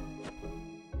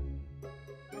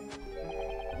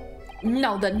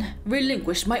 Now then,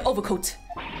 relinquish my overcoat.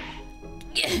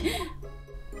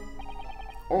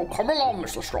 Oh, come along,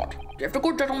 Mr. Strahd. Give the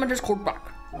good gentleman his coat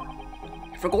back.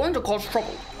 If you're going to cause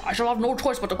trouble, I shall have no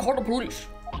choice but to call the police.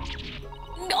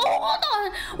 Oh, hold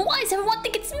on! Why does everyone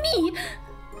think it's me?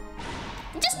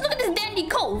 Just look at this dandy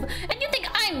cove, and you think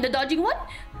I'm the dodging one?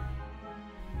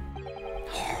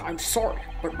 I'm sorry,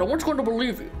 but no one's going to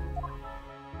believe you.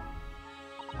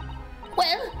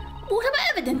 Well, what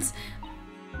about evidence?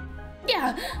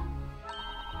 Yeah.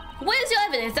 Where's your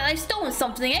evidence that I've stolen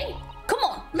something, eh? Come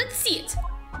on, let's see it.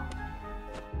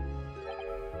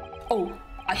 Oh,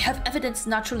 I have evidence,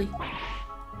 naturally.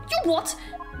 You what?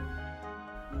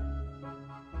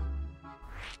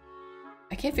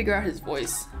 I can't figure out his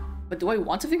voice. But do I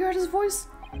want to figure out his voice?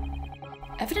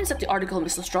 Evidence that the article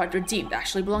Mr. Strahd redeemed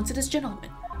actually belongs to this gentleman.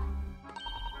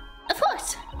 Of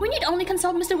course. We need only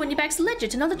consult Mr. Windyback's ledger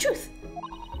to know the truth.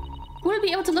 We'll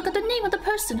be able to look at the name of the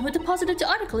person who deposited the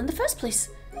article in the first place.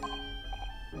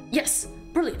 Yes,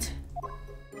 brilliant.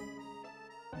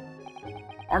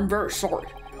 I'm very sorry,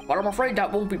 but I'm afraid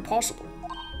that won't be possible.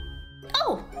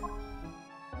 Oh!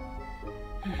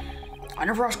 I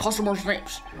never ask customers'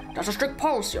 names. That's a strict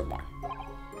policy of mine.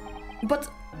 But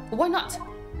why not?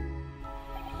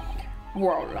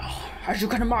 Well, as you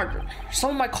can imagine,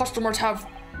 some of my customers have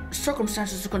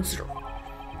circumstances to consider.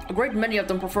 A great many of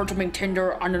them prefer to maintain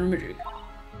their anonymity.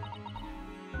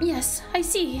 Yes, I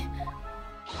see.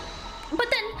 But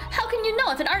then, how can you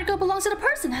know if an article belongs to the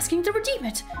person asking to redeem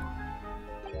it?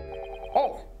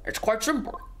 Oh, it's quite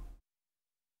simple.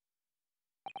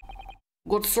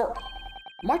 Good sir,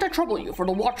 might I trouble you for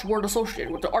the watchword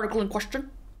associated with the article in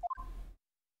question?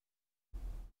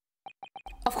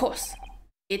 Of course.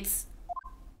 It's...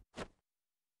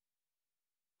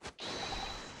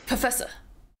 Professor.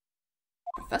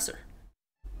 Professor?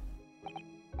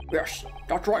 Yes,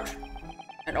 that's right.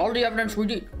 And all the evidence we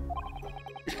need.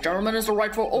 This gentleman is the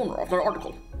rightful owner of the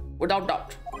article, without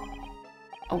doubt.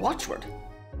 A watchword?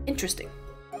 Interesting.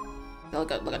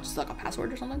 Just like a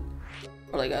password or something?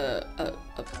 Or like a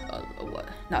what?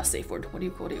 Not a safe word. What do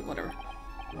you whatever.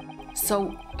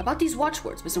 So, about these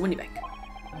watchwords, Mr. Windybank.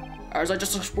 As I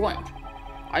just explained,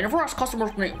 I never ask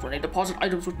customers' names when they deposit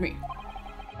items with me.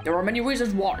 There are many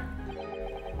reasons why.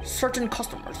 Certain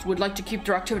customers would like to keep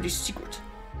their activities secret.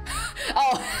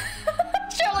 Oh,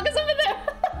 Sherlock is over there!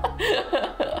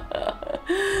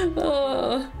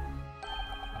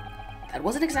 That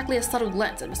wasn't exactly a subtle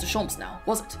glance at Mr. Sholmes now,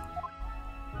 was it?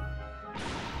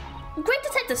 Great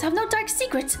detectives have no dark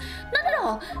secrets. None at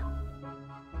all.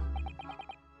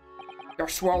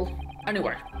 Yes, well,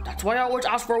 anyway, that's why I always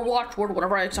ask for a watchword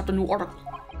whenever I accept a new article.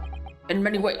 In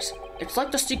many ways, it's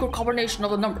like the secret combination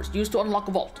of the numbers used to unlock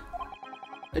a vault.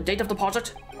 The date of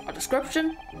deposit, a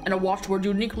description, and a watchword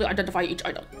uniquely identify each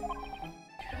item.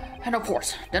 And of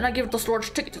course, then I give the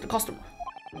storage ticket to the customer.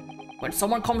 When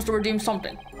someone comes to redeem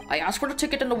something, I ask for the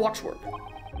ticket and the watchword.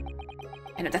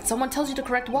 And if that someone tells you the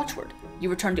correct watchword, you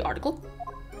return the article.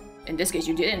 In this case,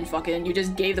 you didn't you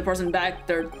just gave the person back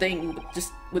their thing,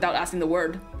 just without asking the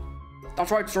word.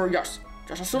 That's right, sir, yes.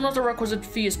 Just as soon as the requisite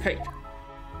fee is paid.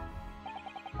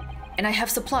 And I have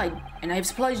supplied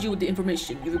you with the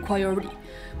information you require already,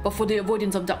 but for the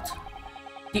avoidance of doubt.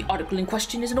 The article in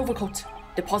question is an overcoat,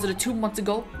 deposited 2 months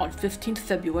ago on 15th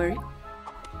February.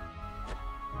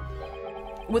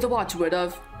 With a watchword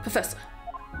of Professor.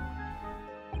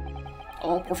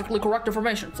 All perfectly correct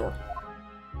information, sir.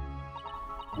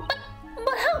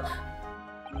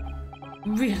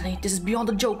 Really, this is beyond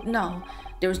a joke now.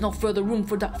 There is no further room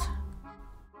for doubt.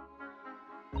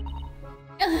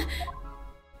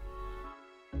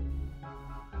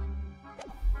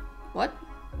 What?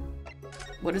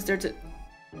 What is there to...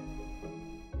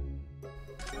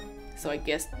 So I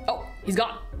guess... Oh, he's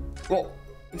gone. Whoa,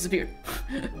 he disappeared.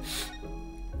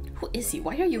 Who is he?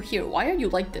 Why are you here? Why are you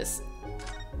like this?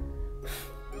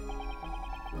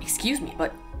 Excuse me,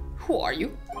 but who are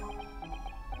you?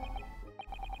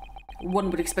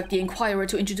 One would expect the Inquirer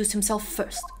to introduce himself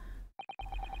first.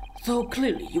 Though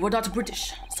clearly you are not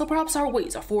British, so perhaps our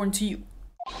ways are foreign to you.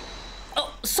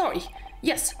 Oh, sorry.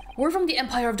 Yes, we're from the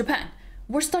Empire of Japan.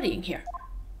 We're studying here.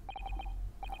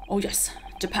 Oh yes,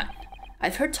 Japan.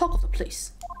 I've heard talk of the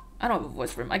place. I don't have a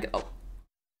voice for him. Oh.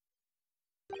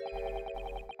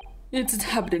 Its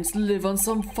inhabitants live on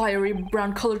some fiery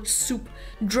brown-colored soup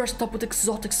dressed up with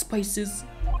exotic spices.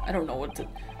 I don't know what to...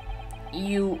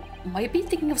 You might be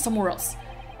thinking of somewhere else.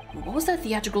 What was that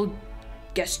theatrical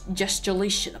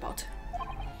gesticulation about?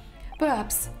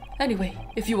 Perhaps. Anyway,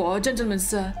 if you are a gentleman,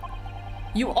 sir,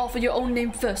 you offer your own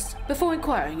name first, before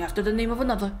inquiring after the name of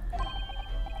another.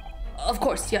 Of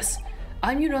course, yes.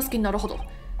 I'm Ryunosuke Naruhodo.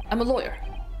 I'm a lawyer.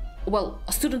 Well,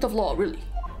 a student of law, really.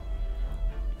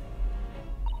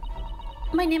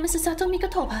 My name is Susato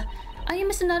Mikotoba. I am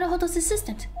Mr. Naruhodo's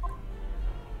assistant.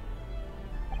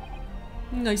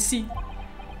 I see.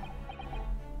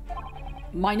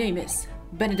 My name is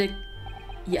Benedict.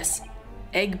 Yes,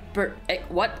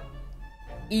 what?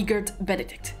 Egert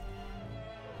Benedict.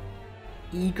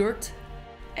 Egert?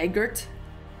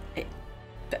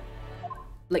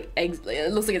 Like eggs.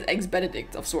 It looks like it's eggs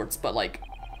Benedict of sorts, but like,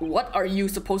 what are you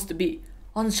supposed to be?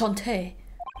 Enchanté.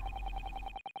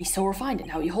 He's so refined in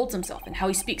how he holds himself and how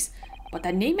he speaks, but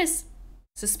that name is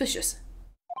suspicious.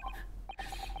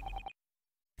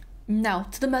 Now,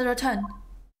 to the matter at hand.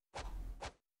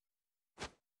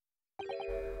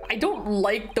 I don't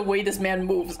like the way this man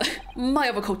moves. My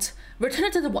overcoat. Return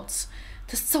it at once.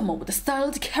 To someone with the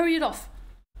style to carry it off.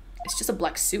 It's just a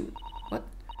black suit. What?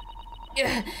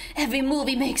 Every move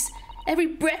he makes, every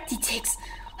breath he takes,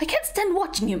 I can't stand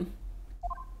watching him.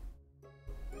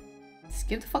 Just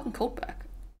give the fucking coat back.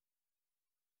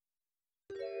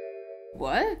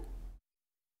 What?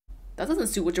 That doesn't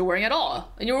suit what you're wearing at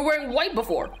all. And you were wearing white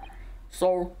before.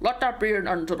 So let that be an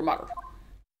end to the matter.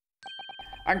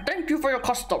 And thank you for your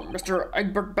custom, Mr.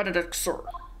 Egbert Benedict, sir.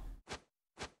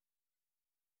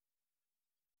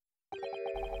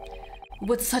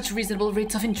 With such reasonable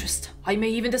rates of interest, I may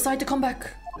even decide to come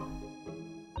back.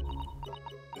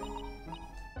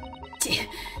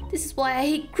 This is why I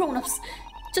hate grown-ups.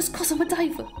 Just cause I'm a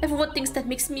diver. Everyone thinks that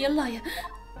makes me a liar.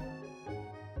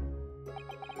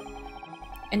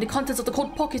 And the contents of the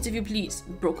coat pockets, if you please,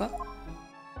 broker.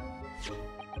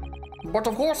 But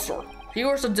of course, sir.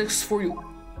 Here's the discs for you.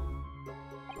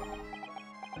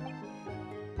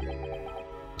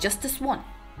 Just this one.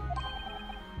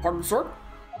 Pardon, sir?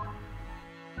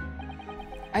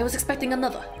 I was expecting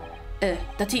another.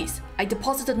 That is, I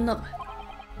deposited another.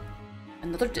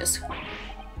 Another disc.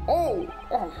 Oh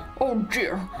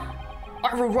dear.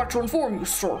 I regret to inform you,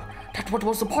 sir, that what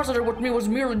was deposited with me was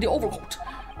merely the overcoat.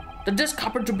 The disc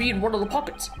happened to be in one of the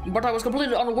pockets, but I was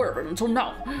completely unaware of it until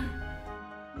now.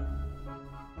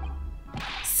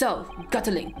 So,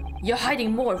 Guttling, you're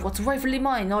hiding more of what's rightfully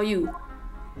mine, are you?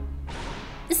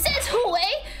 Says who,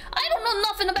 eh? I don't know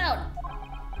nothing about.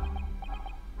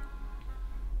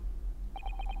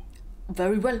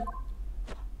 Very well.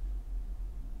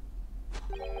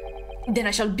 Then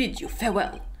I shall bid you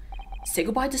farewell. Say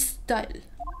goodbye to style.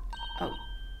 Oh.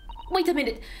 Wait a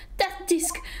minute. That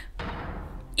disc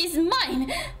is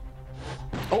mine.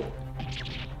 Oh.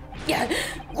 Yeah.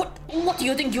 What do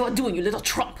you think you are doing, you little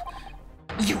trump?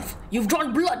 You've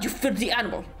drawn blood, you filthy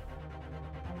animal.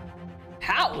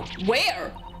 How?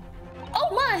 Where?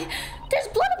 Oh my! There's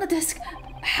blood on the disc.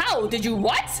 How? Did you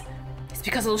what? It's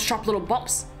because of those sharp little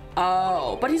bumps.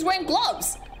 Oh, but he's wearing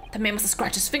gloves. The man must have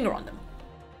scratched his finger on them.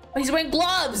 But he's wearing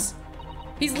gloves.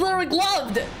 He's literally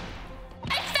gloved.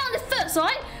 I found it first,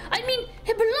 alright? I mean,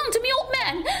 it belonged to me, old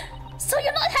man. So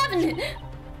you're not having it.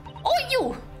 Or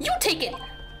you take it.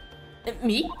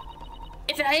 Me?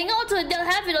 If I hang on to it, they'll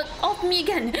have it off me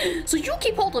again. So you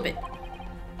keep hold of it.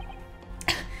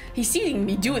 He's seeing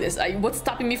me do this. What's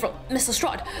stopping me from... Miss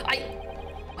Lestrade,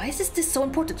 why is this so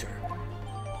important to her?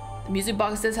 The music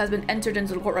box disc has been entered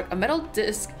into the court record. A metal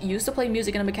disc used to play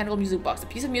music in a mechanical music box. A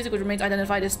piece of music which remains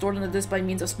identified is stored in the disc by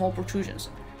means of small protrusions.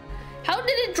 How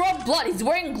did it draw blood? He's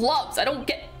wearing gloves. I don't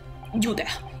get... You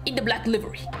there, in the black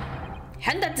livery.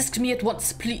 Hand that disc to me at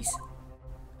once, please.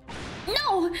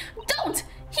 No, don't!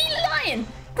 He's lying!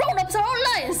 Grown-ups are all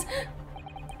liars!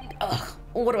 Ugh,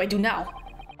 What do I do now?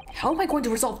 How am I going to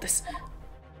resolve this?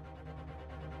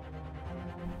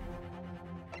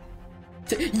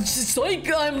 Psych,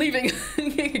 I'm leaving.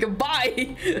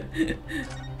 Goodbye.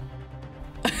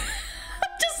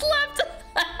 Just left.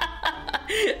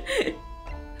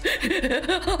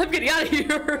 I'm getting out of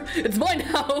here. It's mine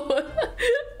now.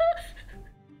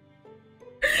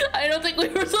 I don't think we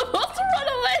were supposed to run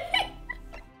away.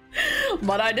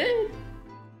 But I did.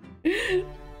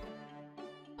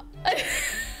 I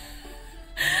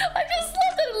just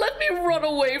left it and let me run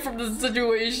away from the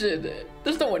situation.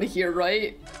 There's no one here,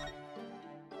 right?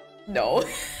 No.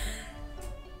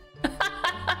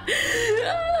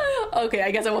 Okay,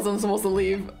 I guess I wasn't supposed to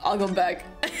leave. I'll come back.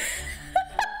 I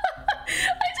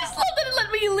just left it and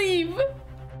let me leave.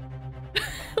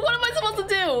 What am I supposed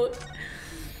to do?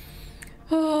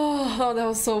 Oh, that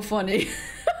was so funny.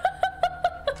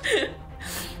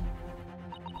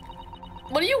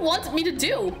 What do you want me to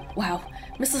do? Wow,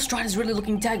 Miss Lestrade is really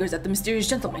looking daggers at the mysterious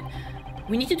gentleman.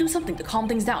 We need to do something to calm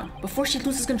things down before she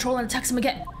loses control and attacks him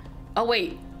again. Oh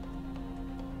wait.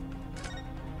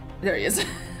 There he is.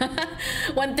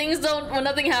 When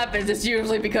nothing happens, it's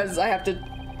usually because I have to...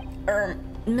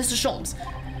 Mr. Sholmes,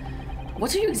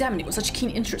 what are you examining with such keen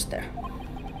interest there?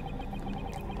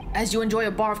 As you enjoy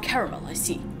a bar of caramel, I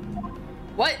see.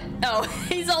 What? Oh,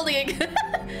 he's holding it.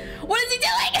 What is he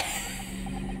doing?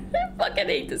 I fucking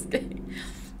hate this game.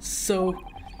 So,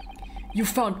 you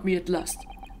found me at last,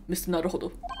 Mr.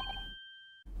 Naruhodo.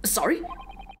 Sorry?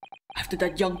 After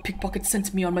that young pickpocket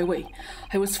sent me on my way,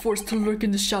 I was forced to lurk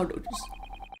in the shadows.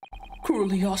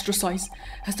 Cruelly ostracized,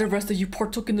 as the rest of you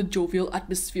partook in the jovial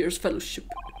atmosphere's fellowship.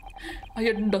 I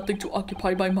had nothing to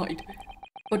occupy my mind,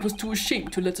 but was too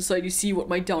ashamed to let society see what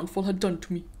my downfall had done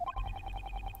to me.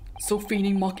 So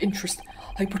feigning mock interest,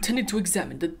 I pretended to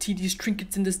examine the tedious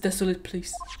trinkets in this desolate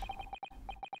place.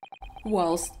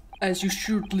 Whilst, as you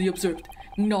shrewdly observed,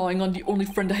 gnawing on the only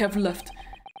friend I have left,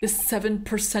 this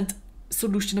 7%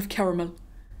 solution of caramel.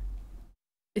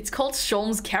 It's called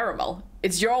Sholmes Caramel.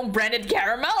 It's your own branded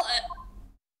caramel?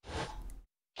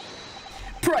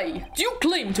 Pray, do you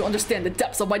claim to understand the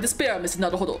depths of my despair, Mrs.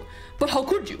 Naruhodo? But how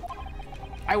could you?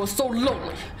 I was so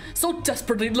lonely, so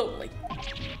desperately lonely.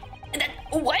 And then,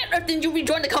 why on earth didn't you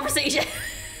rejoin the conversation?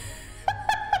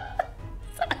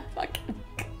 Fucking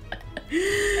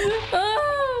God.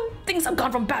 Things have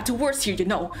gone from bad to worse here, you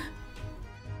know.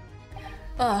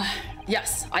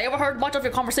 Yes, I overheard much of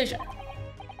your conversation.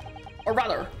 Or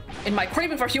rather, in my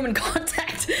craving for human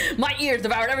contact, my ears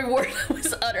devoured every word that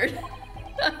was uttered.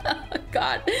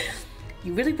 God,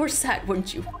 you really were sad,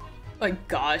 weren't you? My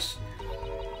gosh.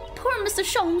 Poor Mr.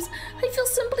 Sholmes, I feel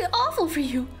simply awful for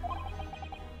you.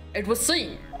 It was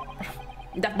seen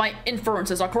that my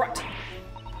inferences are correct.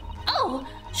 Oh,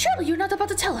 surely you're not about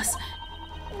to tell us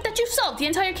that you've solved the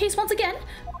entire case once again?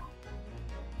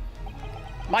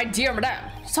 My dear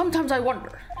madame, sometimes I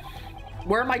wonder,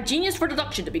 were my genius for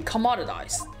deduction to be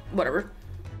commoditized, whatever,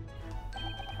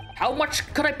 how much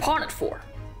could I pawn it for?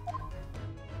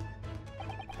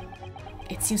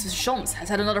 It seems Mr. Sholmes has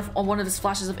had another one of his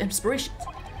flashes of inspiration.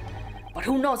 But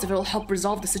who knows if it'll help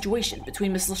resolve the situation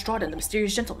between Miss Lestrade and the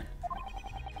mysterious gentleman.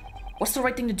 What's the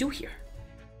right thing to do here?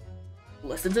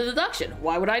 Listen to deduction.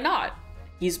 Why would I not?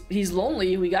 He's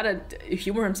lonely. We gotta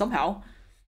humor him somehow.